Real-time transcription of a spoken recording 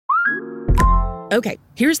Okay,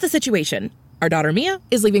 here's the situation. Our daughter Mia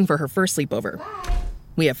is leaving for her first sleepover.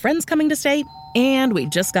 We have friends coming to stay, and we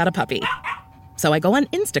just got a puppy. So I go on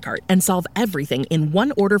Instacart and solve everything in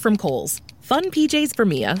one order from Kohl's. Fun PJs for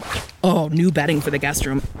Mia. Oh, new bedding for the guest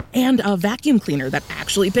room. And a vacuum cleaner that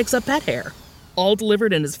actually picks up pet hair. All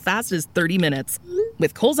delivered in as fast as 30 minutes.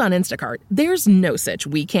 With Kohl's on Instacart, there's no such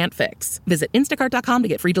we can't fix. Visit instacart.com to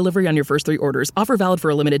get free delivery on your first 3 orders. Offer valid for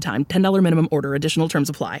a limited time. $10 minimum order. Additional terms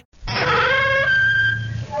apply.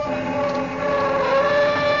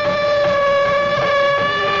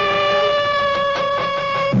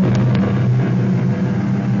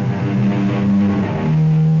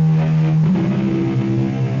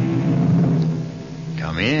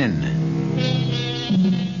 Come in.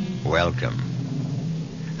 Welcome.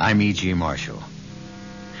 I'm E.G. Marshall.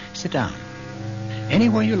 Sit down.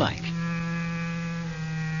 Anywhere you like.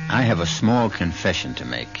 I have a small confession to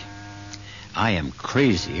make. I am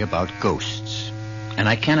crazy about ghosts, and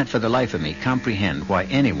I cannot for the life of me comprehend why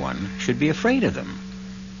anyone should be afraid of them.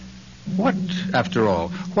 What, after all,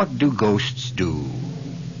 what do ghosts do?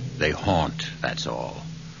 They haunt, that's all.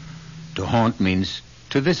 To haunt means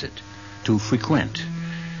to visit, to frequent.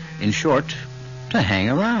 In short, to hang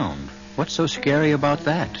around. What's so scary about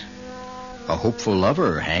that? A hopeful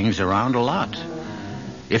lover hangs around a lot.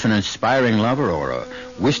 If an inspiring lover or a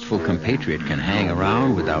wistful compatriot can hang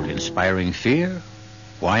around without inspiring fear,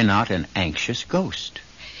 why not an anxious ghost?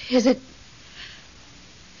 Is it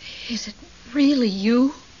really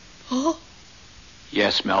you, Paul?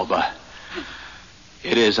 Yes, Melba.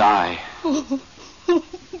 It is I. Oh,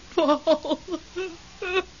 Paul.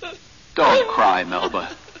 Don't cry, Melba.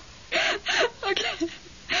 I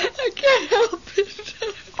can't help it.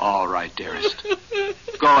 All right, dearest.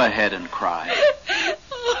 Go ahead and cry.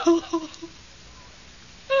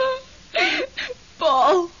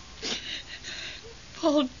 Oh.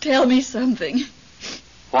 Paul, tell me something.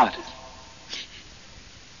 What?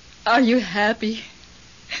 Are you happy?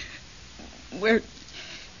 Where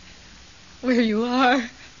you are?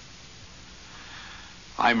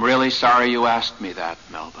 I'm really sorry you asked me that,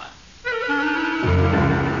 Melba.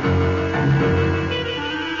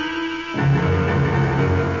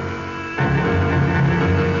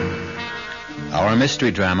 Our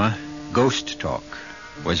mystery drama, Ghost Talk,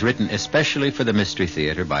 was written especially for the Mystery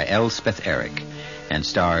Theater by Elspeth Eric and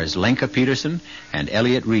stars Lenka Peterson and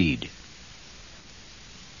Elliot Reed.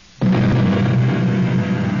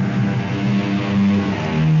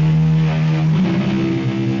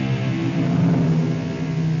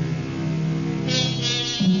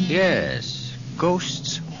 Yes,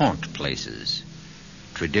 ghosts haunt places.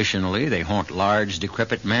 Traditionally, they haunt large,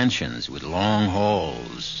 decrepit mansions with long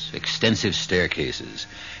halls, extensive staircases,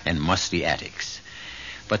 and musty attics.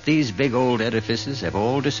 But these big old edifices have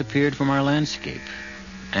all disappeared from our landscape,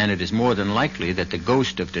 and it is more than likely that the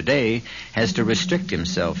ghost of today has to restrict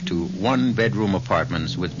himself to one-bedroom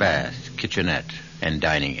apartments with bath, kitchenette, and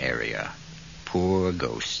dining area. Poor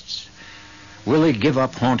ghosts. Will they give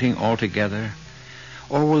up haunting altogether,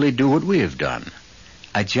 or will they do what we have done?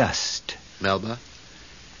 Adjust. Melba,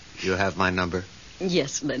 you have my number?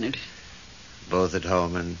 Yes, Leonard. Both at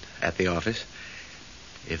home and at the office.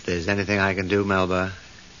 If there's anything I can do, Melba,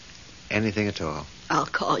 anything at all. I'll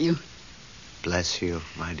call you. Bless you,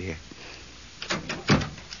 my dear.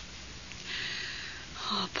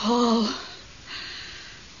 Oh, Paul.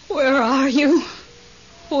 Where are you?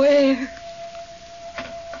 Where?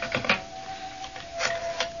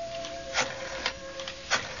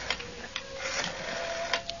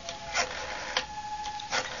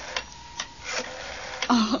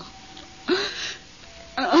 Oh.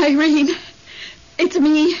 Irene, it's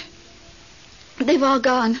me. They've all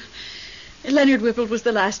gone. Leonard Whipple was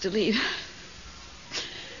the last to leave.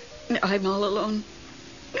 I'm all alone.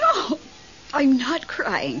 No, I'm not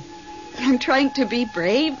crying. I'm trying to be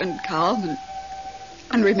brave and calm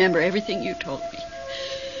and remember everything you told me.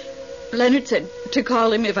 Leonard said to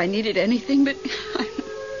call him if I needed anything, but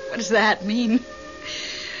what does that mean?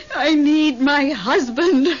 I need my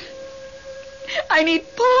husband. I need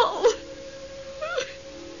Paul.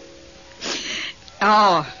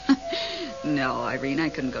 Oh, no, Irene, I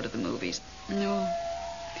couldn't go to the movies. No.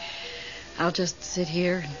 I'll just sit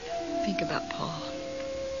here and think about Paul.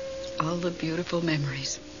 All the beautiful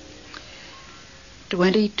memories.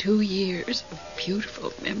 22 years of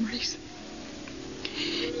beautiful memories.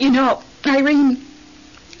 You know, Irene,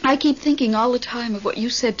 I keep thinking all the time of what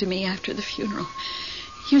you said to me after the funeral.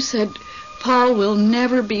 You said Paul will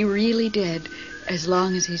never be really dead as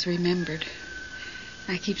long as he's remembered.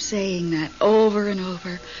 I keep saying that over and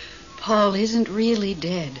over. Paul isn't really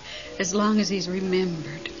dead as long as he's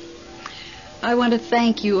remembered. I want to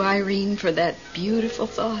thank you, Irene, for that beautiful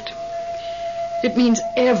thought. It means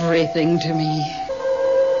everything to me.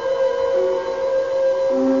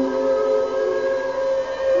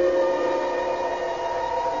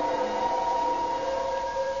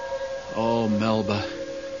 Oh, Melba.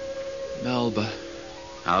 Melba.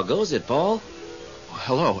 How goes it, Paul?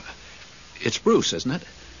 Hello. It's Bruce, isn't it?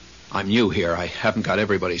 I'm new here. I haven't got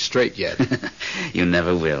everybody straight yet. You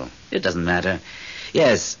never will. It doesn't matter.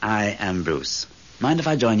 Yes, I am Bruce. Mind if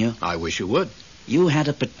I join you? I wish you would. You had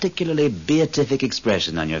a particularly beatific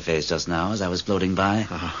expression on your face just now as I was floating by.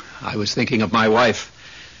 I was thinking of my wife.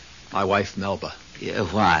 My wife, Melba. Yeah,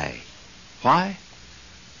 why? Why?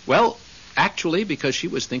 Well, actually, because she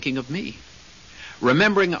was thinking of me.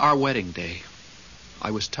 Remembering our wedding day,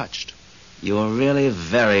 I was touched. You're really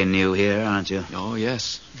very new here, aren't you? Oh,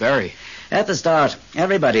 yes, very. At the start,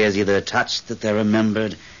 everybody is either touched that they're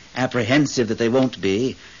remembered, apprehensive that they won't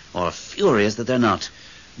be, or furious that they're not.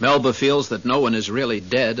 Melba feels that no one is really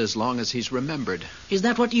dead as long as he's remembered. Is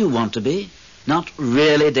that what you want to be? Not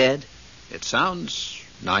really dead? It sounds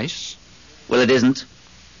nice. Well, it isn't.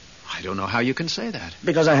 I don't know how you can say that.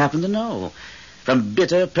 Because I happen to know. From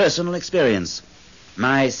bitter personal experience.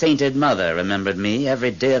 My sainted mother remembered me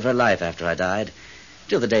every day of her life after I died,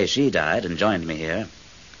 till the day she died and joined me here.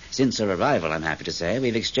 Since her arrival, I'm happy to say,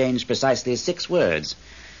 we've exchanged precisely 6 words.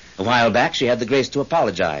 A while back, she had the grace to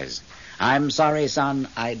apologize. I'm sorry, son,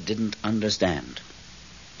 I didn't understand.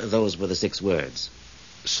 Those were the 6 words.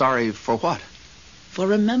 Sorry for what? For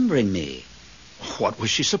remembering me. What was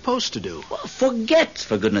she supposed to do? Well, forget,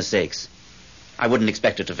 for goodness sakes. I wouldn't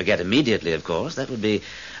expect her to forget immediately, of course. That would be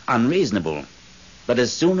unreasonable. But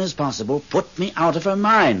as soon as possible, put me out of her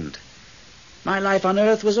mind. My life on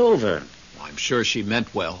earth was over. I'm sure she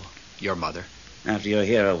meant well, your mother. After you're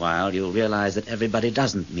here a while, you'll realize that everybody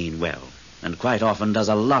doesn't mean well, and quite often does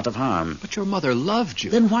a lot of harm. But your mother loved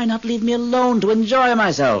you. Then why not leave me alone to enjoy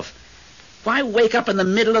myself? Why wake up in the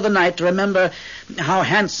middle of the night to remember how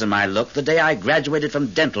handsome I looked the day I graduated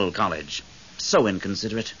from dental college? So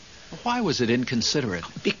inconsiderate. Why was it inconsiderate?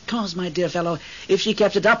 Because, my dear fellow, if she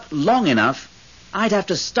kept it up long enough, I'd have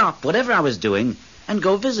to stop whatever I was doing and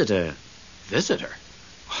go visit her. Visit her?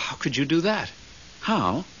 How could you do that?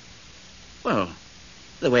 How? Well,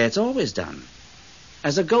 the way it's always done.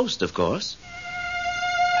 As a ghost, of course.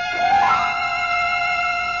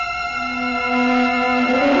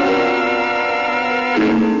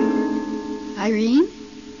 Irene?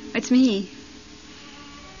 It's me.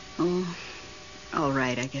 Oh, all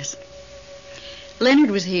right, I guess.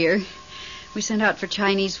 Leonard was here. We sent out for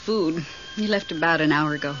Chinese food. He left about an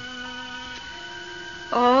hour ago.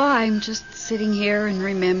 Oh, I'm just sitting here and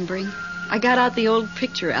remembering. I got out the old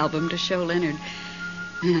picture album to show Leonard.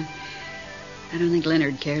 I don't think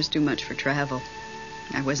Leonard cares too much for travel.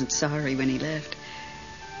 I wasn't sorry when he left.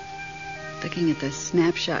 Looking at the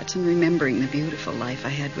snapshots and remembering the beautiful life I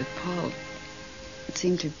had with Paul, it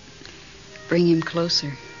seemed to bring him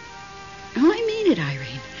closer. Oh, I mean it,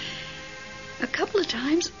 Irene. A couple of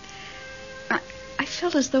times, I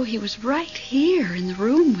felt as though he was right here in the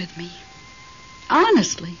room with me.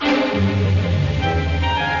 Honestly.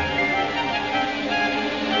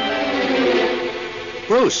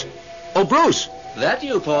 Bruce! Oh, Bruce! That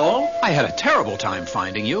you, Paul? I had a terrible time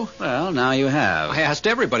finding you. Well, now you have. I asked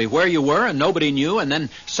everybody where you were, and nobody knew, and then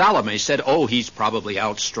Salome said, oh, he's probably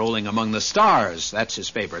out strolling among the stars. That's his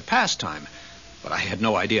favorite pastime. But I had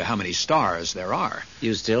no idea how many stars there are.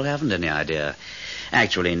 You still haven't any idea.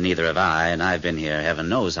 Actually, neither have I, and I've been here heaven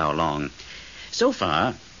knows how long. So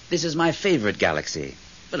far, this is my favorite galaxy.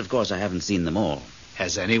 But, of course, I haven't seen them all.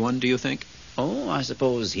 Has anyone, do you think? Oh, I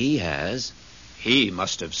suppose he has. He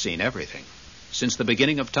must have seen everything. Since the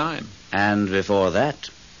beginning of time. And before that?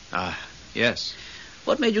 Yes.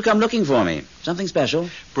 What made you come looking for me? Something special?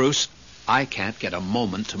 Bruce, I can't get a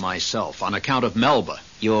moment to myself on account of Melba.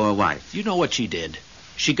 Your wife? You know what she did?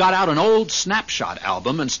 She got out an old snapshot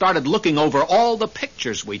album and started looking over all the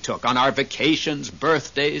pictures we took on our vacations,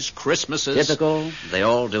 birthdays, Christmases. Typical. They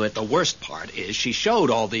all do it. The worst part is she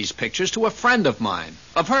showed all these pictures to a friend of mine.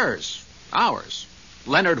 Of hers. Ours.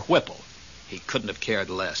 Leonard Whipple. He couldn't have cared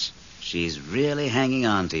less. She's really hanging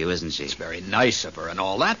on to you, isn't she? It's very nice of her and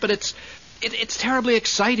all that, but it's terribly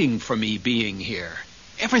exciting for me being here.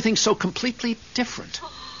 Everything's so completely different.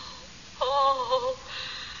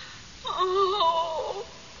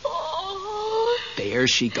 There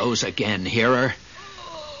she goes again. Hear her?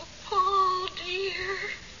 Oh, Paul, dear.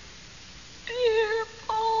 Dear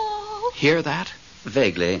Paul. Hear that?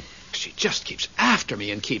 Vaguely. She just keeps after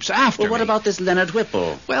me and keeps after me. Well, what about this Leonard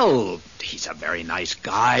Whipple? Well, he's a very nice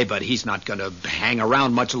guy, but he's not going to hang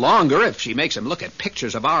around much longer if she makes him look at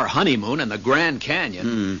pictures of our honeymoon in the Grand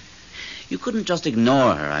Canyon. You couldn't just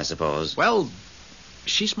ignore her, I suppose. Well,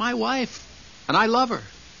 she's my wife, and I love her.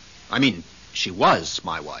 I mean, she was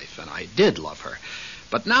my wife, and I did love her.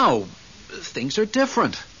 But now, things are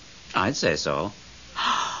different. I'd say so.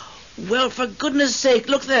 Well, for goodness sake,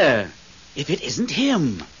 look there. If it isn't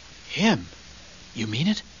him. Him? You mean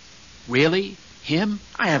it? Really? Him?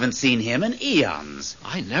 I haven't seen him in eons.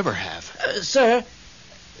 I never have. Sir,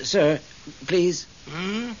 please.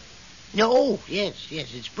 No, yes,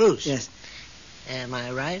 it's Bruce. Yes. Am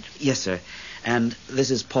I right? Yes, sir. And this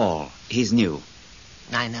is Paul. He's new.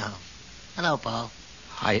 I know. Hello, Paul.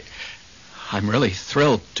 I'm really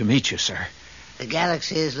thrilled to meet you, sir. The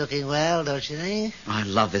galaxy is looking well, don't you think? I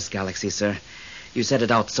love this galaxy, sir. You set it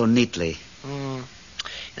out so neatly.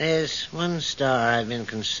 There's one star I've been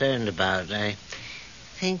concerned about. I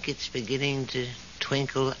think it's beginning to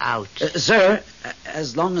twinkle out. Sir,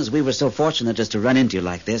 as long as we were so fortunate as to run into you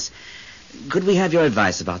like this, could we have your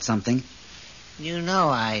advice about something? You know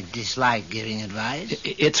I dislike giving advice.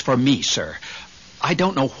 It's for me, sir. I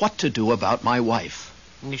don't know what to do about my wife.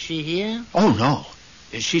 Is she here? Oh, no.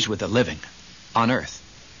 She's with the living. On Earth.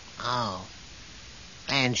 Oh.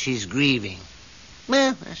 And she's grieving.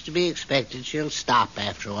 Well, that's to be expected. She'll stop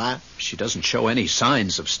after a while. She doesn't show any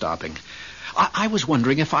signs of stopping. I was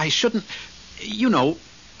wondering if I shouldn't,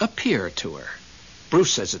 appear to her.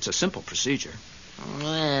 Bruce says it's a simple procedure.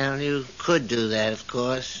 Well, you could do that, of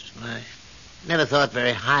course. I never thought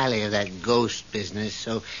very highly of that ghost business,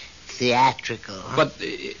 so theatrical. But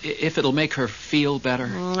if it'll make her feel better?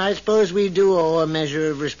 I suppose we do owe a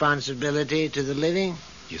measure of responsibility to the living.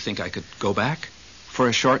 You think I could go back for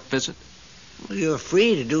a short visit? Well, you're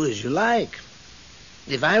free to do as you like.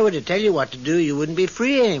 If I were to tell you what to do, you wouldn't be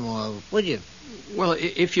free anymore, would you? Well,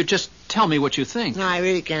 if you just tell me what you think. No, I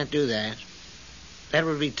really can't do that. That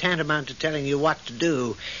would be tantamount to telling you what to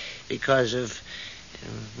do because of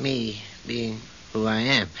me being who I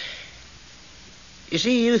am. You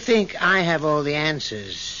see, you think I have all the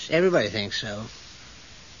answers. Everybody thinks so.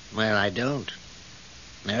 Well, I don't.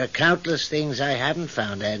 There are countless things I haven't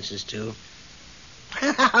found answers to.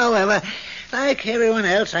 However, like everyone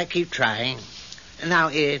else, I keep trying. Now,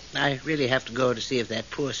 I really have to go to see if that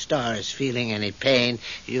poor star is feeling any pain.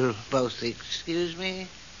 You'll both excuse me?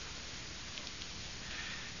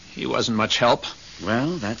 He wasn't much help.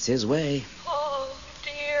 Well, that's his way. Oh,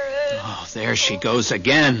 dearest. Oh, there she goes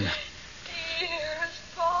again.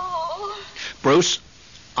 Dearest Paul. Bruce,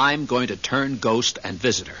 I'm going to turn ghost and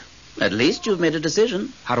visit her. At least you've made a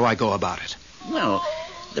decision. How do I go about it? Well,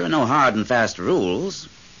 there are no hard and fast rules.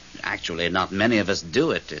 Actually, not many of us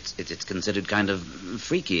do it. It's considered kind of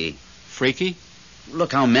freaky. Freaky?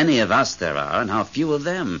 Look how many of us there are and how few of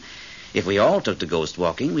them. If we all took to ghost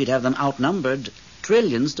walking, we'd have them outnumbered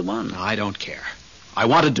trillions to one. I don't care. I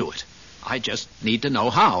want to do it. I just need to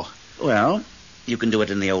know how. Well, you can do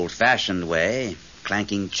it in the old-fashioned way.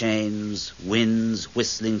 Clanking chains, winds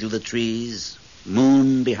whistling through the trees,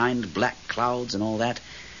 moon behind black clouds and all that.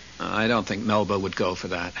 I don't think Melba would go for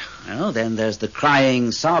that. Well, then there's the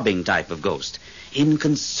crying, sobbing type of ghost.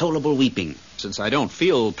 Inconsolable weeping. Since I don't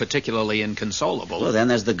feel particularly inconsolable. Well, then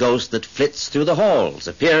there's the ghost that flits through the halls,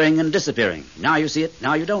 appearing and disappearing. Now you see it,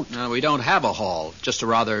 now you don't. No, we don't have a hall, just a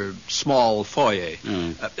rather small foyer.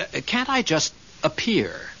 Can't I just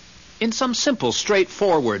appear? In some simple,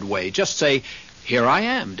 straightforward way. Just say, here I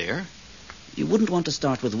am, dear. You wouldn't want to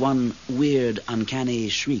start with one weird, uncanny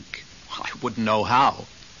shriek. I wouldn't know how.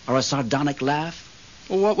 Or a sardonic laugh?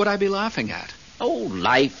 Well, what would I be laughing at? Oh,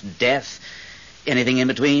 life, death, anything in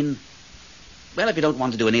between. Well, if you don't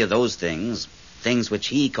want to do any of those things which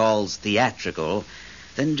he calls theatrical,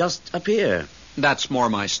 then just appear. That's more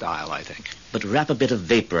my style, I think. But wrap a bit of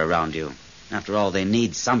vapor around you. After all, they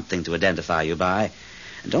need something to identify you by.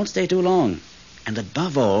 And don't stay too long. And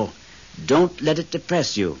above all, don't let it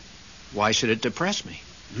depress you. Why should it depress me?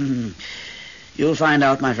 You'll find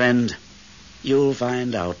out, my friend. You'll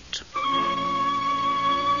find out.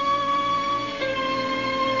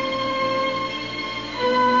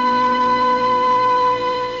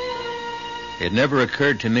 It never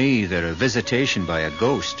occurred to me that a visitation by a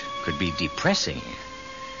ghost could be depressing.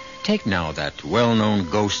 Take now that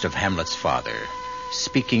well-known ghost of Hamlet's father,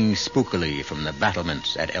 speaking spookily from the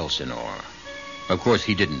battlements at Elsinore. Of course,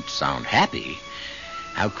 he didn't sound happy.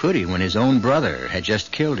 How could he when his own brother had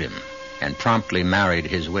just killed him and promptly married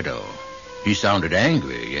his widow? He sounded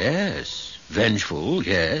angry, yes. Vengeful,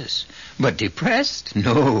 yes. But depressed?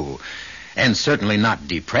 No. And certainly not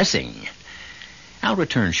depressing. I'll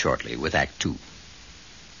return shortly with Act 2.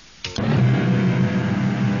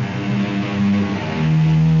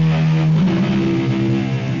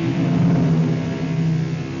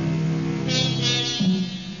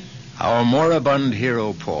 Our moribund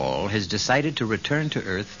hero, Paul, has decided to return to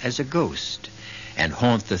Earth as a ghost and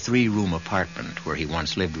haunt the 3-room apartment where he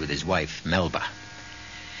once lived with his wife, Melba.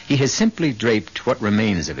 He has simply draped what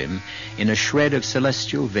remains of him in a shred of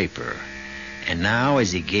celestial vapor. And now,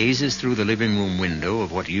 as he gazes through the living room window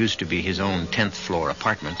of what used to be his own 10th-floor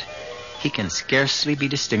apartment, he can scarcely be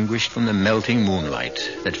distinguished from the melting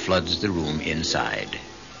moonlight that floods the room inside.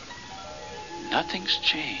 Nothing's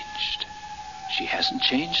changed. She hasn't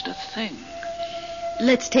changed a thing.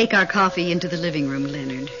 Let's take our coffee into the living room,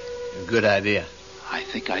 Leonard. Good idea. I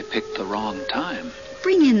think I picked the wrong time.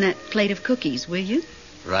 Bring in that plate of cookies, will you?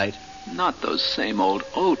 Right? Not those same old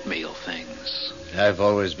oatmeal things. I've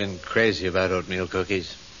always been crazy about oatmeal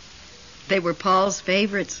cookies. They were Paul's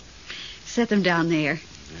favorites. Set them down there.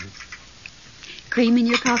 Cream in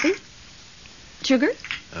your coffee? Sugar?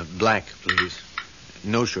 Black, please.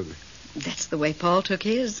 No sugar. That's the way Paul took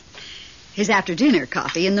his. His after-dinner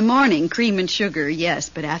coffee. In the morning, cream and sugar, yes,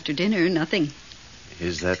 but after dinner, nothing.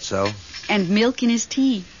 Is that so? And milk in his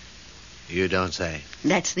tea. You don't say.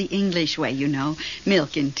 That's the English way, you know.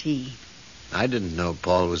 Milk and tea. I didn't know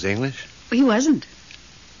Paul was English. He wasn't.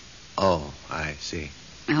 Oh, I see.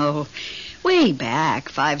 Oh, way back,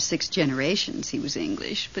 5-6 generations, he was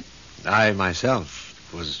English, but... I myself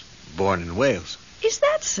was born in Wales. Is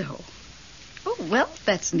that so? Oh, well,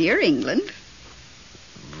 that's near England.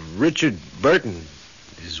 Richard Burton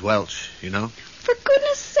is Welsh, you know. For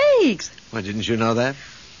goodness sakes. Why, didn't you know that?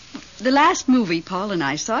 The last movie Paul and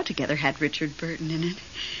I saw together had Richard Burton in it.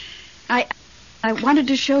 I wanted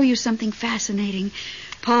to show you something fascinating.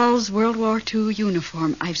 Paul's World War II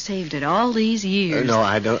uniform. I've saved it all these years. No,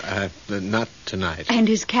 I don't. Not tonight. And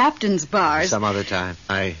his captain's bars. Some other time.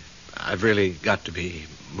 I've really got to be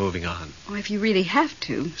moving on. Oh, if you really have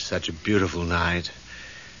to. Such a beautiful night.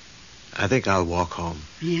 I think I'll walk home.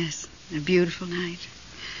 Yes, a beautiful night.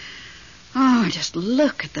 Oh, just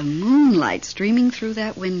look at the moonlight streaming through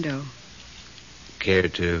that window. Care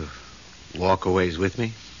to walk a ways with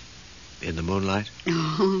me? In the moonlight?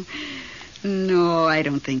 Oh, no, I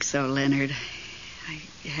don't think so, Leonard.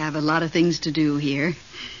 I have a lot of things to do here.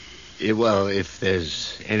 Yeah, well, if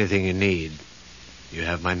there's anything you need, you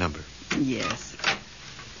have my number. Yes.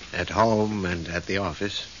 At home and at the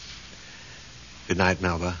office. Good night,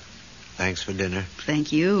 Melba. Thanks for dinner.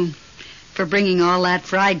 Thank you for bringing all that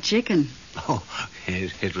fried chicken. Oh,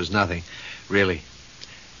 it was nothing. Really.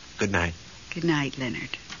 Good night. Good night, Leonard.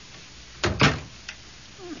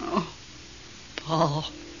 Oh, Paul.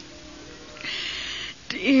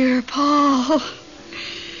 Dear Paul.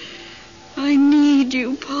 I need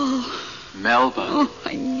you, Paul. Melba. Oh,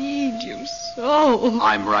 I need you so.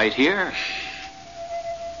 I'm right here.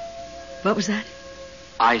 What was that?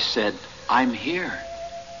 I said, I'm here.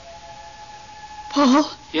 Paul?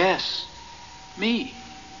 Yes. Me.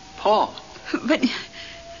 Paul. But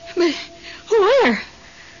where?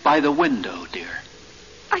 By the window, dear.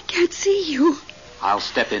 I can't see you. I'll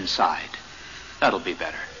step inside. That'll be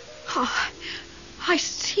better. Oh, I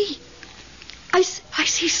see. I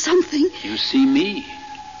see something. You see me.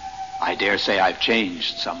 I dare say I've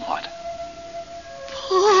changed somewhat.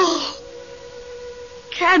 Paul.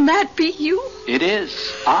 Can that be you? It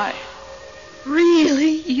is. I.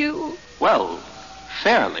 Really you? Well,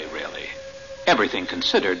 fairly really. Everything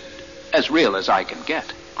considered, as real as I can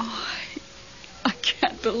get. Oh, I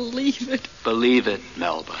can't believe it. Believe it,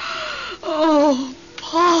 Melba. Oh,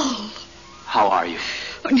 Paul. How are you?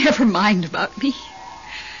 Oh, never mind about me.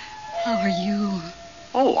 How are you?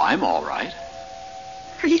 Oh, I'm all right.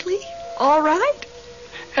 Really? All right?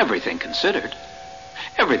 Everything considered.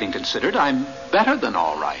 Everything considered, I'm better than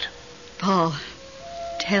all right. Paul,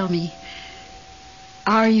 tell me,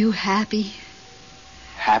 are you happy?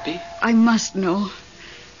 Happy? I must know.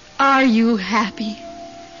 Are you happy?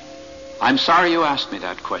 I'm sorry you asked me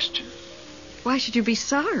that question. Why should you be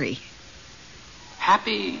sorry?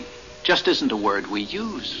 Happy just isn't a word we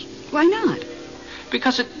use. Why not?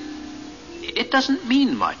 Because it doesn't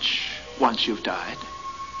mean much once you've died.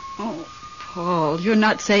 Oh, Paul, you're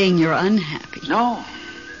not saying you're unhappy. No,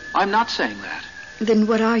 I'm not saying that. Then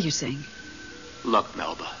what are you saying? Look,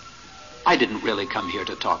 Melba, I didn't really come here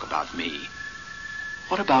to talk about me.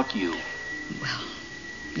 What about you? Well,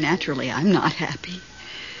 naturally, I'm not happy.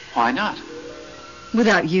 Why not?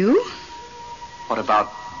 Without you? What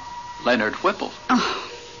about Leonard Whipple?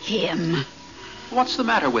 Oh, him. What's the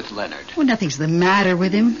matter with Leonard? Well, nothing's the matter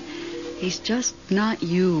with him. He's just not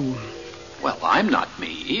you. Well, I'm not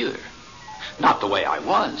me either. Not the way I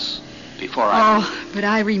was before I... Oh, but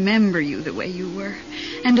I remember you the way you were.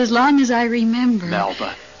 And as long as I remember...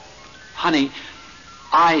 Melba, honey,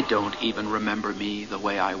 I don't even remember me the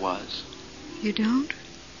way I was. You don't?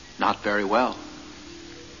 Not very well.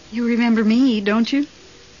 You remember me, don't you?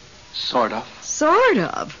 Sort of. Sort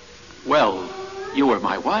of. Well, you were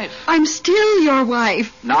my wife. I'm still your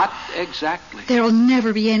wife. Not exactly. There'll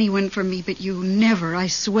never be anyone for me but you. Never, I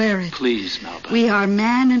swear it. Please, Melba. We are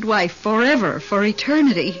man and wife forever, for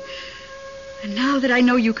eternity. And now that I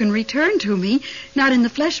know you can return to me, not in the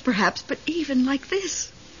flesh perhaps, but even like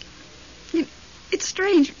this. It's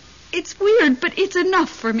strange. It's weird, but it's enough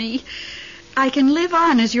for me. I can live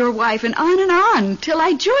on as your wife and on till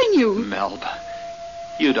I join you. Melba,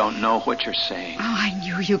 you don't know what you're saying. Oh, I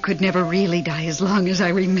knew you could never really die as long as I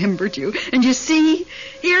remembered you. And you see,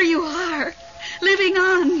 here you are, living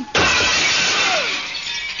on.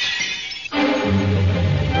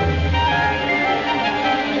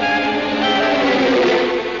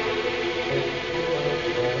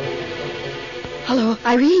 Hello,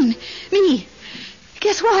 Irene. Me.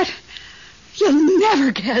 Guess what? You'll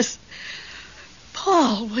never guess.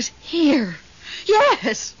 Paul was here.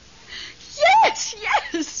 Yes.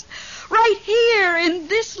 Yes. Right here in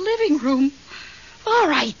this living room. All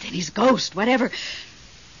right, then he's ghost, whatever.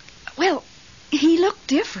 Well, he looked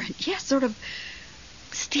different. Yes, sort of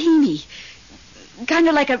steamy. Kind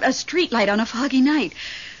of like a street light on a foggy night.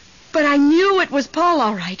 But I knew it was Paul,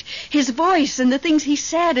 all right. His voice and the things he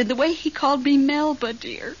said and the way he called me Melba,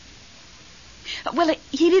 dear. Well,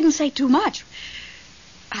 he didn't say too much.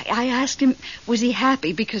 I asked him, was he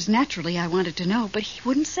happy? Because naturally I wanted to know, but he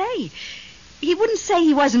wouldn't say. He wouldn't say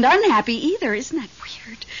he wasn't unhappy either. Isn't that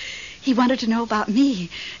weird? He wanted to know about me.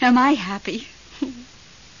 Am I happy?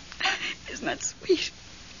 Isn't that sweet?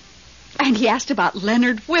 And he asked about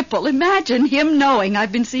Leonard Whipple. Imagine him knowing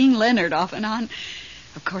I've been seeing Leonard off and on.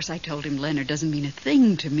 Of course, I told him Leonard doesn't mean a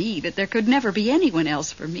thing to me, that there could never be anyone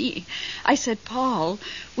else for me. I said, Paul,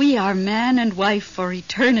 we are man and wife for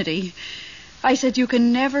eternity. I said, you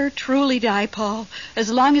can never truly die, Paul,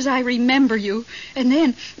 as long as I remember you. And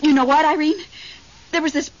then, you know what, Irene? There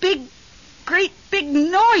was this great big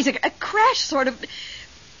noise, a crash sort of.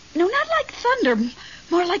 No, not like thunder,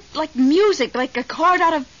 more like music, like a chord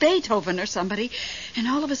out of Beethoven or somebody. And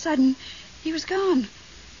all of a sudden, he was gone.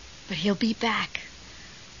 But he'll be back.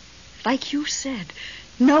 Like you said,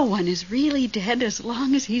 no one is really dead as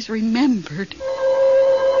long as he's remembered.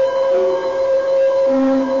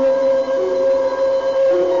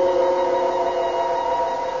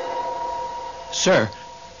 Sir.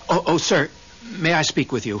 Oh, sir. May I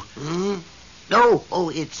speak with you? No. Oh,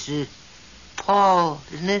 it's Paul,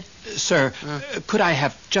 isn't it? Sir, could I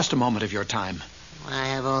have just a moment of your time? I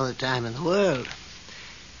have all the time in the world.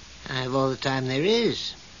 I have all the time there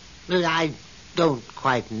is. Look, I don't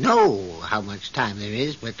quite know how much time there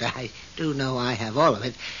is, but I do know I have all of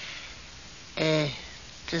it.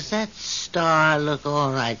 Does that star look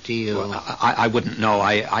all right to you? Well, I wouldn't know.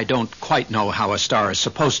 I don't quite know how a star is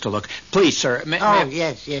supposed to look. Please, sir.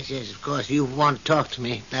 Yes, of course. You want to talk to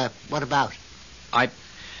me. What about?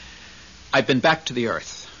 I've been back to the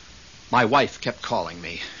Earth. My wife kept calling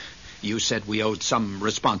me. You said we owed some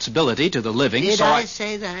responsibility to the living, Did so I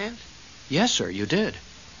say that? Yes, sir, you did.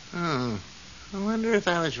 I wonder if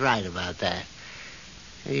I was right about that.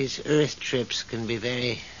 These Earth trips can be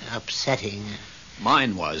very upsetting.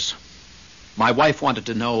 Mine was. My wife wanted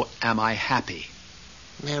to know, am I happy?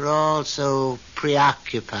 They're all so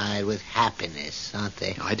preoccupied with happiness, aren't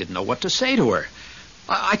they? I didn't know what to say to her.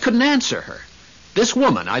 I couldn't answer her. This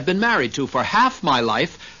woman I'd been married to for half my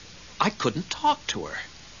life, I couldn't talk to her.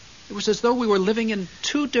 It was as though we were living in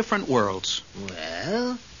two different worlds.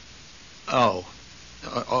 Well?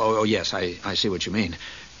 Oh, yes, I see what you mean.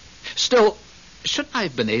 Still, shouldn't I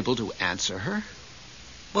have been able to answer her?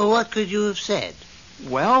 Well, what could you have said?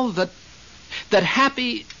 Well, that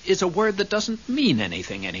happy is a word that doesn't mean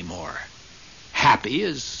anything anymore. Happy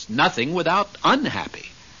is nothing without unhappy.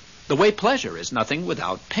 The way pleasure is nothing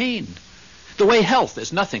without pain. The way health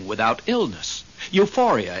is nothing without illness.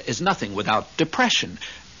 Euphoria is nothing without depression.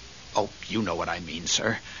 Oh, you know what I mean,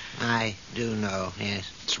 sir. I do know,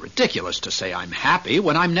 yes. It's ridiculous to say I'm happy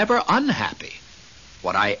when I'm never unhappy.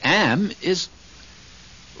 What I am is...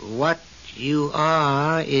 What you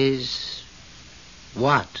are is...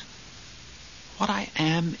 what? What I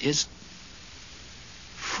am is...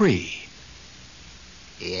 free.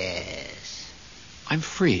 Yes. I'm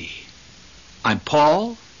free. I'm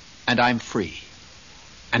Paul, and I'm free.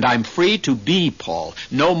 And I'm free to be Paul,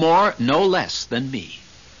 no more, no less than me.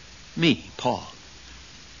 Me, Paul.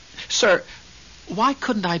 Sir, why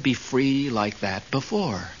couldn't I be free like that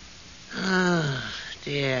before? Oh,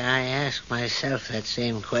 dear, I ask myself that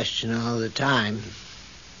same question all the time.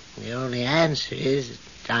 The only answer is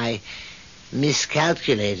that I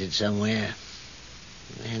miscalculated somewhere.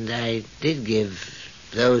 And I did give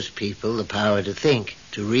those people the power to think,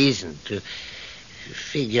 to reason, to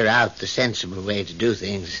figure out the sensible way to do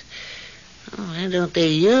things. Oh, why don't they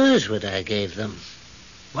use what I gave them?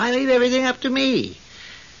 Why leave everything up to me?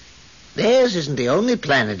 Theirs isn't the only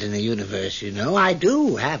planet in the universe, you know. I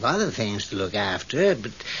do have other things to look after,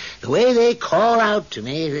 but the way they call out to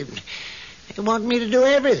me, they want me to do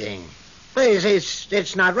everything. Well,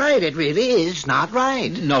 it's not right. It really is not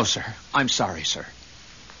right. No, sir. I'm sorry, sir.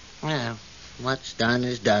 Well, what's done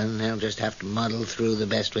is done. They'll just have to muddle through the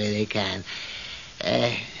best way they can.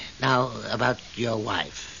 Now, about your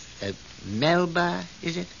wife. Melba,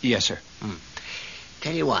 is it? Yes, sir.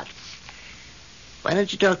 Tell you what. Why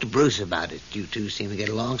don't you talk to Bruce about it? You two seem to get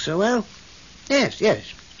along so well.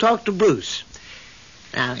 Yes. Talk to Bruce.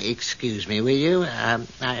 Now, excuse me, will you?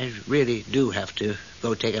 I really do have to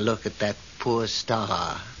go take a look at that poor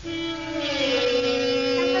star.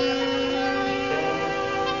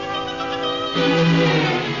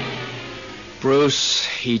 Bruce,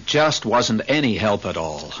 he just wasn't any help at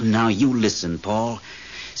all. Now, you listen, Paul.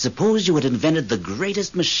 Suppose you had invented the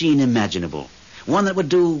greatest machine imaginable. One that would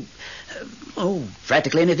do,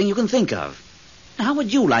 practically anything you can think of. How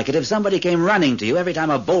would you like it if somebody came running to you every time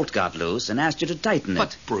a bolt got loose and asked you to tighten it?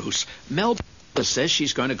 But, Bruce, Melba says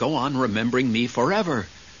she's going to go on remembering me forever.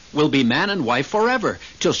 We'll be man and wife forever,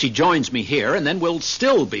 till she joins me here, and then we'll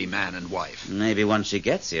still be man and wife. Maybe once she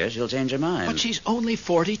gets here, she'll change her mind. But she's only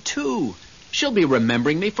 42. She'll be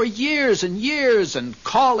remembering me for years and years and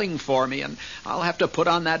calling for me, and I'll have to put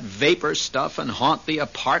on that vapor stuff and haunt the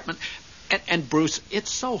apartment. And Bruce, it's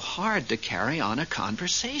so hard to carry on a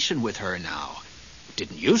conversation with her now. It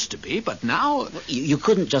didn't used to be, but now... Well, you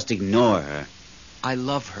couldn't just ignore her. I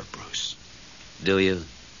love her, Bruce. Do you?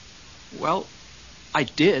 Well, I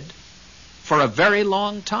did. For a very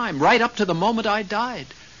long time, right up to the moment I died.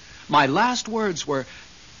 My last words were,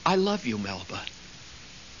 I love you, Melba.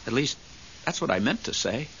 At least, that's what I meant to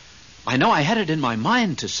say. I know I had it in my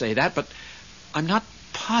mind to say that, but I'm not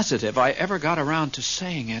positive I ever got around to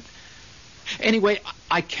saying it. Anyway,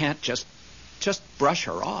 I can't just brush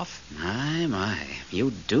her off. My.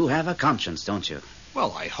 You do have a conscience, don't you?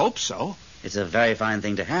 Well, I hope so. It's a very fine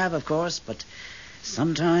thing to have, of course, but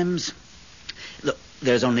sometimes... Look,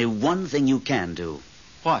 there's only one thing you can do.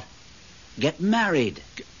 What? Get married.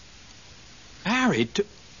 Married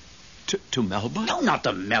to Melba? No, not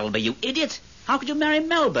to Melba, you idiot. How could you marry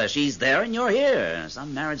Melba? She's there and you're here.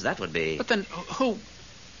 Some marriage that would be. But then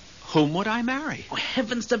whom would I marry? Oh,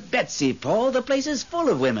 heavens to Betsy, Paul. The place is full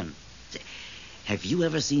of women. Have you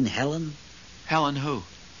ever seen Helen? Helen who?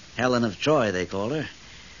 Helen of Troy, they call her.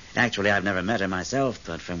 Actually, I've never met her myself,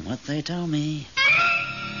 but from what they tell me...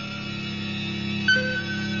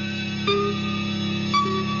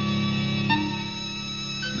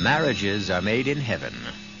 Marriages are made in heaven,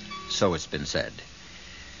 so it's been said.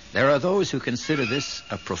 There are those who consider this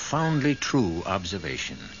a profoundly true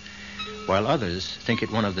observation, while others think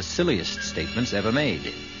it one of the silliest statements ever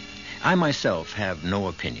made. I myself have no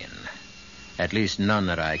opinion, at least none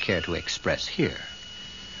that I care to express here.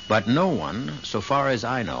 But no one, so far as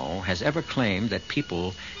I know, has ever claimed that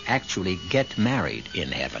people actually get married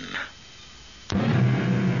in heaven.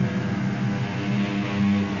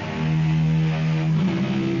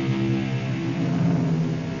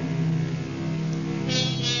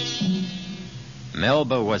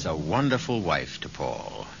 Melba was a wonderful wife to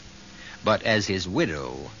Paul. But as his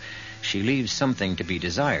widow, she leaves something to be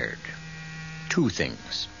desired. Two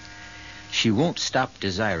things. She won't stop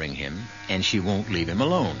desiring him, and she won't leave him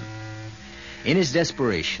alone. In his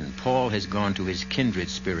desperation, Paul has gone to his kindred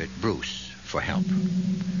spirit, Bruce, for help.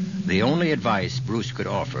 The only advice Bruce could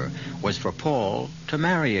offer was for Paul to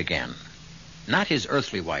marry again. Not his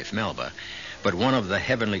earthly wife, Melba, but one of the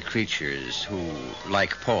heavenly creatures who,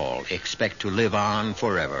 like Paul, expect to live on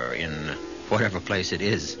forever in whatever place it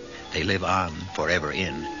is they live on forever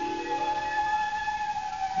in.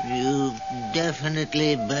 You've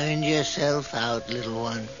definitely burned yourself out, little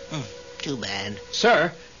one. Too bad.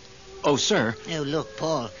 Sir? Oh, sir. Oh, look,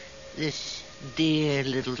 Paul, this dear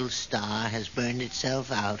little star has burned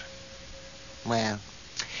itself out. Well,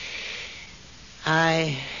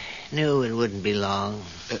 I knew it wouldn't be long.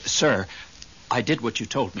 Sir, I did what you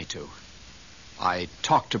told me to. I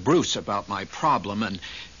talked to Bruce about my problem, and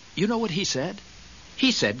you know what he said?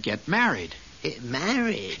 He said get married.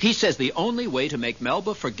 Married? He says the only way to make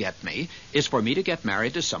Melba forget me is for me to get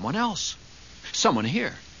married to someone else. Someone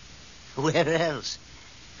here. Where else?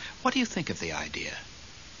 What do you think of the idea?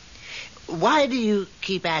 Why do you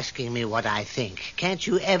keep asking me what I think? Can't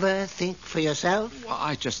you ever think for yourself? Well,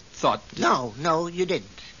 I just thought... No, you didn't.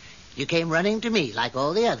 You came running to me like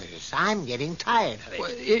all the others. I'm getting tired of it. Well,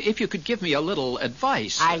 if you could give me a little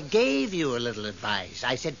advice... I gave you a little advice.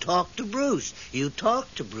 I said talk to Bruce. You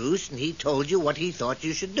talked to Bruce, and he told you what he thought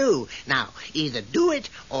you should do. Now, either do it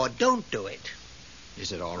or don't do it.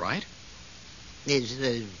 Is it all right?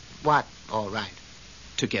 Is, what all right?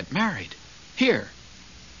 To get married. Here.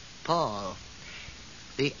 Paul,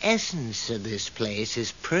 the essence of this place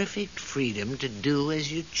is perfect freedom to do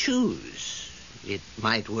as you choose. It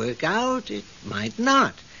might work out, it might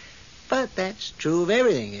not. But that's true of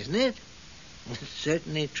everything, isn't it? It's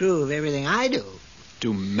certainly true of everything I do.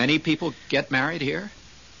 Do many people get married here?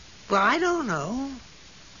 Well, I don't know.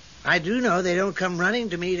 I do know they don't come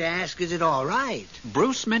running to me to ask, is it all right?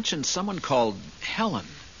 Bruce mentioned someone called Helen.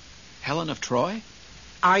 Helen of Troy?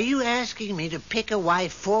 Are you asking me to pick a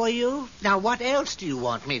wife for you? Now, what else do you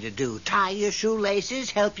want me to do? Tie your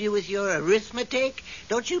shoelaces? Help you with your arithmetic?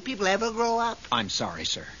 Don't you people ever grow up? I'm sorry,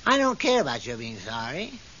 sir. I don't care about your being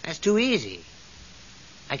sorry. That's too easy.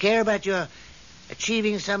 I care about your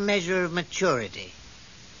achieving some measure of maturity.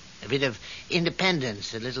 A bit of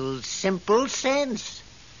independence, a little simple sense.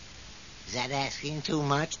 Is that asking too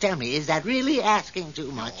much? Tell me, is that really asking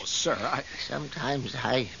too much? Oh, sir, Sometimes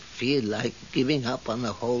I feel like giving up on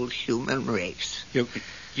the whole human race.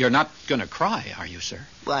 You're not going to cry, are you, sir?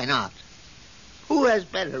 Why not? Who has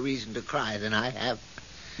better reason to cry than I have?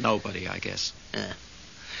 Nobody, I guess.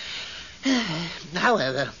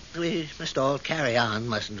 However, we must all carry on,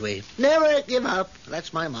 mustn't we? Never give up.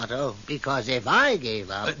 That's my motto. Because if I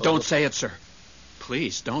gave up... Don't say it, sir.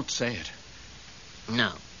 Please, don't say it.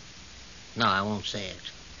 No, I won't say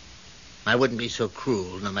it. I wouldn't be so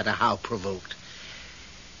cruel, no matter how provoked.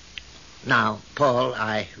 Now, Paul,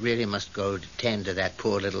 I really must go to tend to that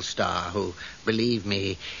poor little star who, believe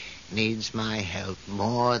me, needs my help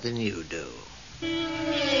more than you do.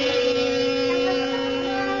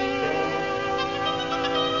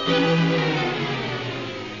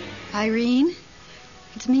 Irene,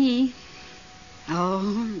 it's me.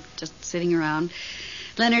 Oh, just sitting around.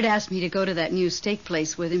 Leonard asked me to go to that new steak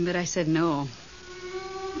place with him, but I said no.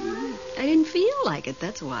 I didn't feel like it,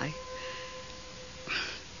 that's why.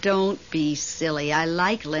 Don't be silly. I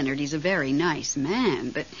like Leonard. He's a very nice man,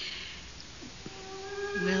 but...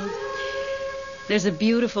 Well, there's a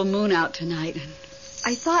beautiful moon out tonight, and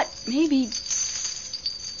I thought maybe... Oh,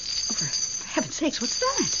 for heaven's sakes, what's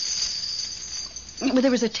that? Well, there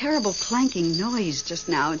was a terrible clanking noise just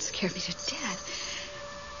now. It scared me to death.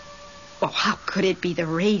 Oh, how could it be the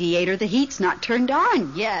radiator? The heat's not turned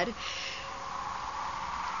on yet.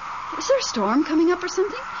 Is there a storm coming up or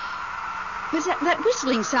something? What's that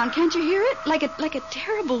whistling sound? Can't you hear it? Like a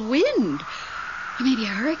terrible wind. Or maybe a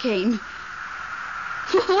hurricane.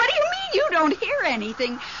 What do you mean you don't hear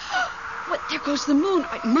anything? What? There goes the moon.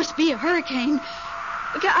 It must be a hurricane.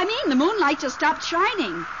 I mean, the moonlight just stopped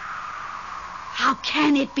shining. How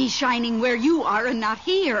can it be shining where you are and not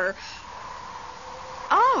here?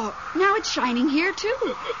 Oh, now it's shining here,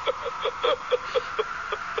 too.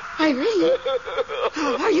 Irene,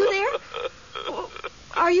 are you there?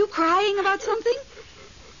 Are you crying about something?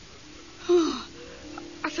 Oh,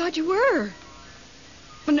 I thought you were.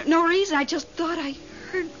 Well, no reason. I just thought I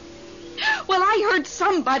heard... Well, I heard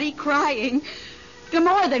somebody crying.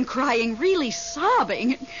 More than crying, really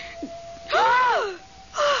sobbing. Oh,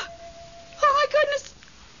 my goodness.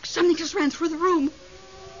 Something just ran through the room.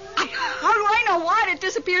 How do I know what? It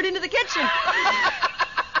disappeared into the kitchen.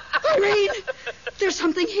 Irene, there's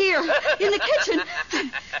something here in the kitchen.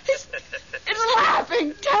 It's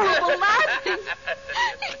laughing, terrible laughing.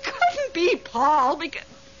 It couldn't be Paul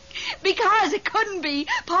because it couldn't be.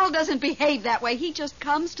 Paul doesn't behave that way. He just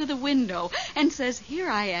comes to the window and says, "Here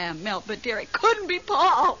I am, Melba dear." It couldn't be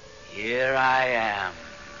Paul. Here I am,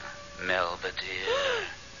 Melba dear.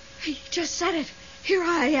 He just said it. Here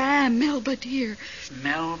I am, Melba dear.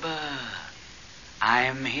 Melba,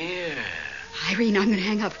 I'm here. Irene, I'm going to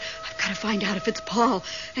hang up. I've got to find out if it's Paul.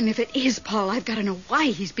 And if it is Paul, I've got to know why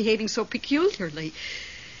he's behaving so peculiarly.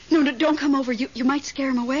 No, don't come over. You might scare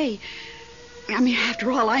him away. I mean,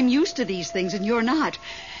 after all, I'm used to these things and you're not.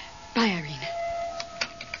 Bye, Irene.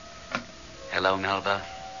 Hello, Melba.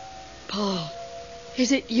 Paul,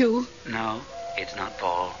 is it you? No, it's not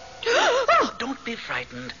Paul. Oh, don't be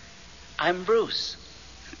frightened. I'm Bruce.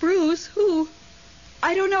 Bruce? Who?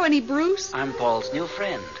 I don't know any Bruce. I'm Paul's new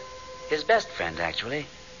friend. His best friend, actually.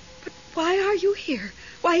 But why are you here?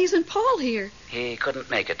 Why isn't Paul here? He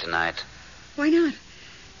couldn't make it tonight. Why not?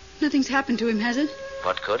 Nothing's happened to him, has it?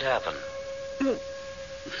 What could happen? Well,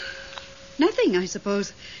 nothing, I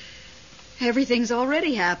suppose. Everything's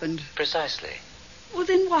already happened. Precisely. Well,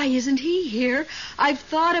 then why isn't he here? I've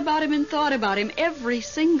thought about him and thought about him every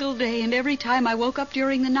single day, and every time I woke up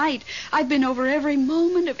during the night. I've been over every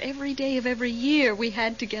moment of every day of every year we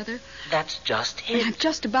had together. That's just And it. I'm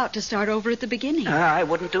just about to start over at the beginning. I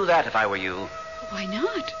wouldn't do that if I were you. Why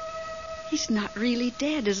not? He's not really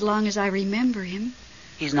dead as long as I remember him.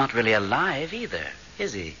 He's not really alive either,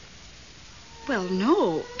 is he? Well,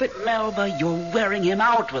 no, but Melba, you're wearing him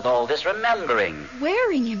out with all this remembering.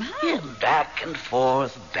 wearing him out. Back and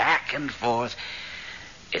forth, back and forth.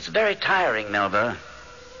 It's very tiring, Melba.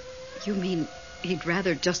 You mean he'd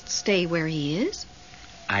rather just stay where he is?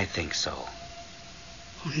 I think so.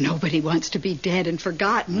 Oh, nobody wants to be dead and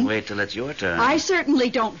forgotten. Wait till it's your turn. I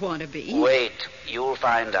certainly don't want to be. Wait, you'll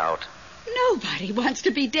find out. Nobody wants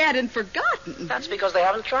to be dead and forgotten. That's because they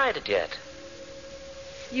haven't tried it yet.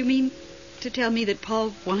 You mean to tell me that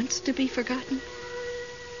Paul wants to be forgotten?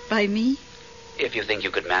 By me? If you think you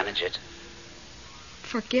could manage it.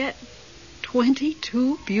 Forget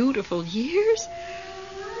 22 beautiful years?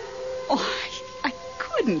 Oh, I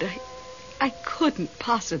couldn't. I couldn't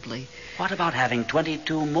possibly. What about having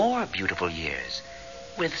 22 more beautiful years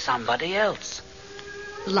with somebody else?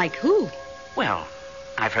 Like who? Well,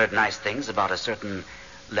 I've heard nice things about a certain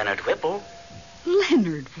Leonard Whipple.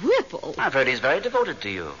 Leonard Whipple. I've heard he's very devoted to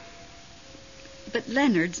you. But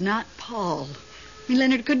Leonard's not Paul. I mean,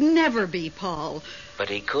 Leonard could never be Paul. But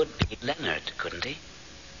he could be Leonard, couldn't he?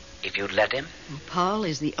 If you'd let him. Paul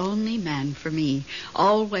is the only man for me.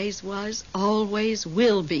 Always was, always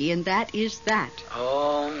will be, and that is that.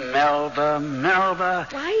 Oh, Melba, Melba.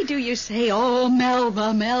 Why do you say, oh,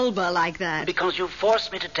 Melba, Melba, like that? Because you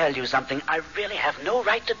forced me to tell you something I really have no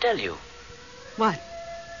right to tell you. What?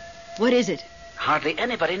 What is it? Hardly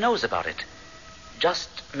anybody knows about it. Just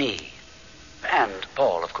me. And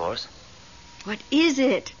Paul, of course. What is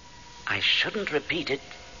it? I shouldn't repeat it.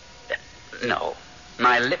 No.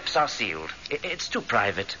 My lips are sealed. It's too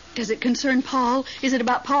private. Does it concern Paul? Is it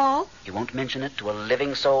about Paul? You won't mention it to a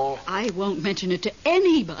living soul? I won't mention it to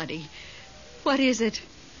anybody. What is it?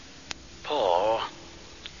 Paul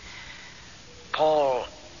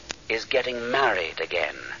is getting married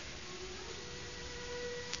again.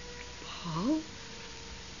 Paul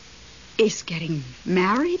is getting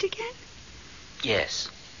married again? Yes.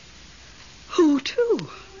 Who to?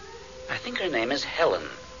 I think her name is Helen.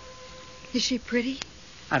 Is she pretty?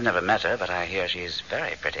 I've never met her, but I hear she's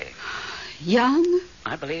very pretty. Young?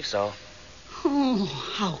 I believe so. Oh,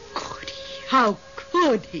 how could he? How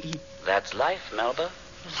could he? That's life, Melba.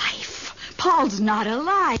 Life. Paul's not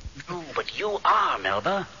alive. No, but you are,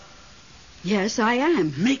 Melba. Yes, I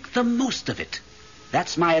am. Make the most of it.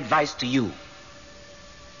 That's my advice to you.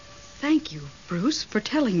 Thank you, Bruce, for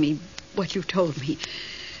telling me what you told me.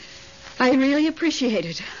 I really appreciate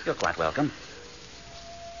it. You're quite welcome.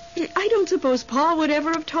 I don't suppose Paul would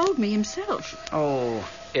ever have told me himself. Oh,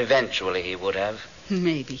 eventually he would have.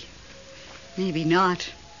 Maybe. Maybe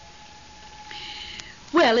not.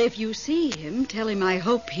 Well, if you see him, tell him I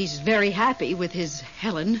hope he's very happy with his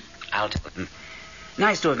Helen. I'll tell him.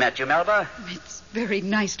 Nice to have met you, Melba. It's very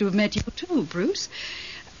nice to have met you, too, Bruce.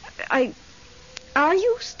 Are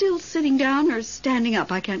you still sitting down or standing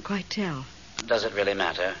up? I can't quite tell. Does it really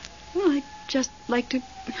matter? Well, I'd just like to,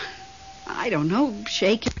 I don't know,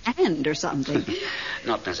 shake your hand or something.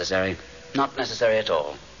 Not necessary. Not necessary at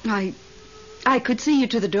all. I could see you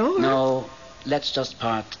to the door. No, let's just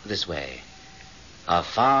part this way. A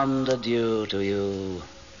fond adieu to you,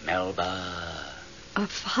 Melba. A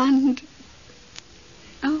fond...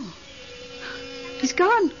 Oh. He's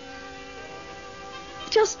gone.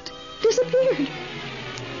 Just disappeared.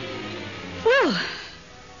 Well,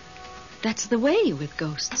 that's the way with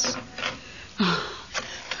ghosts.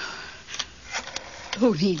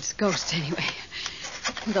 Who needs ghosts anyway?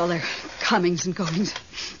 With all their comings and goings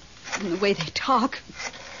and the way they talk.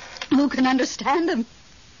 Who can understand them?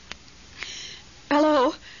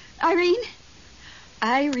 Hello, Irene?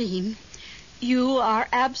 Irene, you are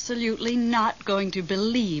absolutely not going to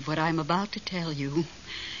believe what I'm about to tell you.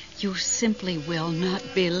 You simply will not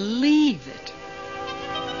believe it.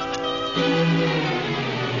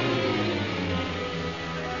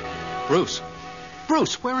 Bruce,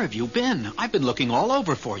 where have you been? I've been looking all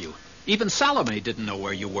over for you. Even Salome didn't know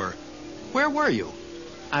where you were. Where were you?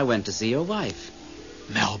 I went to see your wife.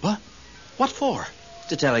 Melba? What for?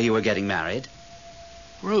 To tell her you were getting married.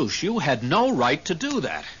 Bruce, you had no right to do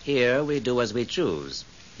that. Here we do as we choose.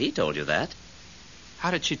 He told you that.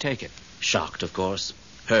 How did she take it? Shocked, of course.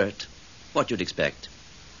 Hurt. What you'd expect.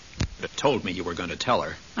 You told me you were going to tell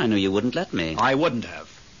her. I knew you wouldn't let me. I wouldn't have.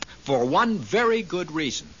 For one very good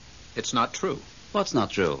reason. It's not true. What's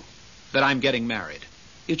not true? that I'm getting married.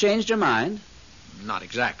 You changed your mind? Not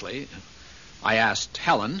exactly. I asked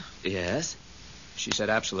Helen. Yes. She said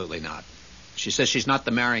absolutely not. She says she's not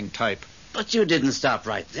the marrying type. But you didn't stop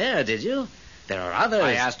right there, did you? There are others.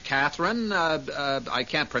 I asked Catherine. I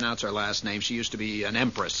can't pronounce her last name. She used to be an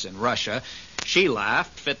empress in Russia. She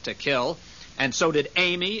laughed, fit to kill. And so did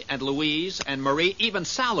Amy and Louise and Marie. Even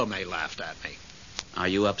Salome laughed at me. Are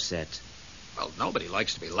you upset? Well, nobody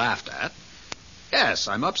likes to be laughed at. Yes,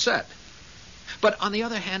 I'm upset. But on the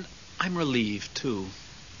other hand, I'm relieved, too.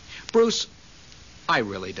 Bruce, I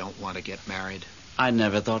really don't want to get married. I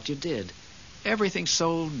never thought you did. Everything's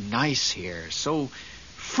so nice here, so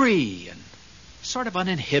free and sort of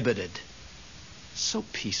uninhibited. So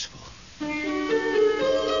peaceful.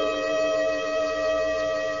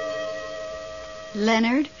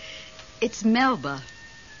 Leonard, it's Melba.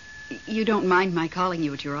 You don't mind my calling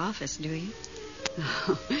you at your office, do you?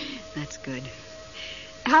 Oh, that's good.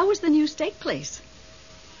 How was the new steak place?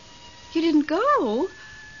 You didn't go?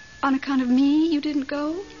 On account of me, you didn't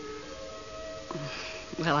go?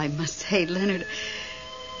 Well, I must say, Leonard,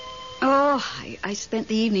 I spent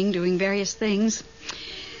the evening doing various things.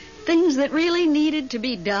 Things that really needed to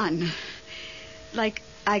be done. Like,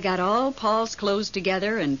 I got all Paul's clothes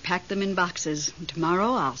together and packed them in boxes.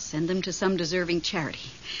 Tomorrow I'll send them to some deserving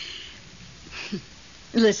charity.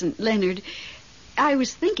 Listen, Leonard, I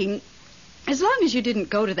was thinking, as long as you didn't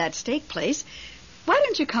go to that steak place, why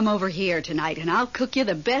don't you come over here tonight and I'll cook you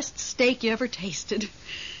the best steak you ever tasted.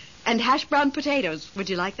 And hash brown potatoes.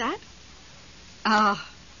 Would you like that? Ah,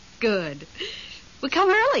 good. We'll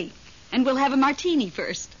come early, and we'll have a martini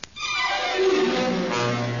first.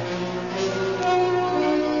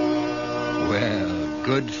 Well,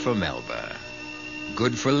 good for Melba.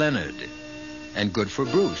 Good for Leonard. And good for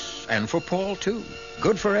Bruce. And for Paul, too.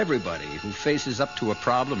 Good for everybody who faces up to a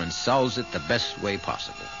problem and solves it the best way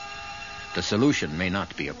possible. The solution may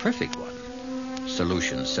not be a perfect one.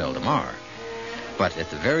 Solutions seldom are. But at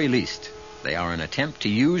the very least, they are an attempt to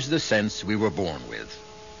use the sense we were born with.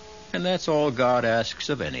 And that's all God asks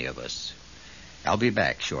of any of us. I'll be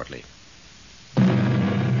back shortly.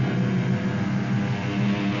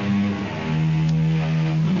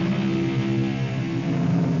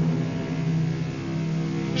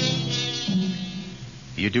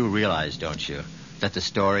 You do realize, don't you, that the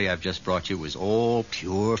story I've just brought you was all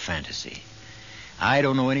pure fantasy. I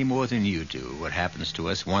don't know any more than you do what happens to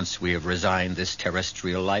us once we have resigned this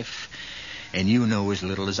terrestrial life, and you know as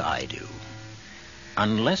little as I do.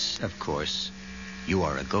 Unless, of course, you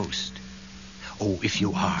are a ghost. Oh, if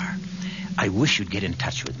you are, I wish you'd get in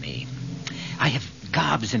touch with me. I have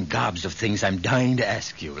gobs and gobs of things I'm dying to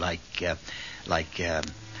ask you,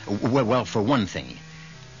 well, for one thing,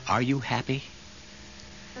 are you happy?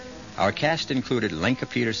 Our cast included Lenka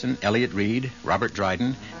Peterson, Elliot Reed, Robert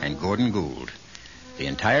Dryden, and Gordon Gould. The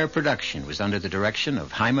entire production was under the direction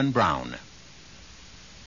of Hyman Brown.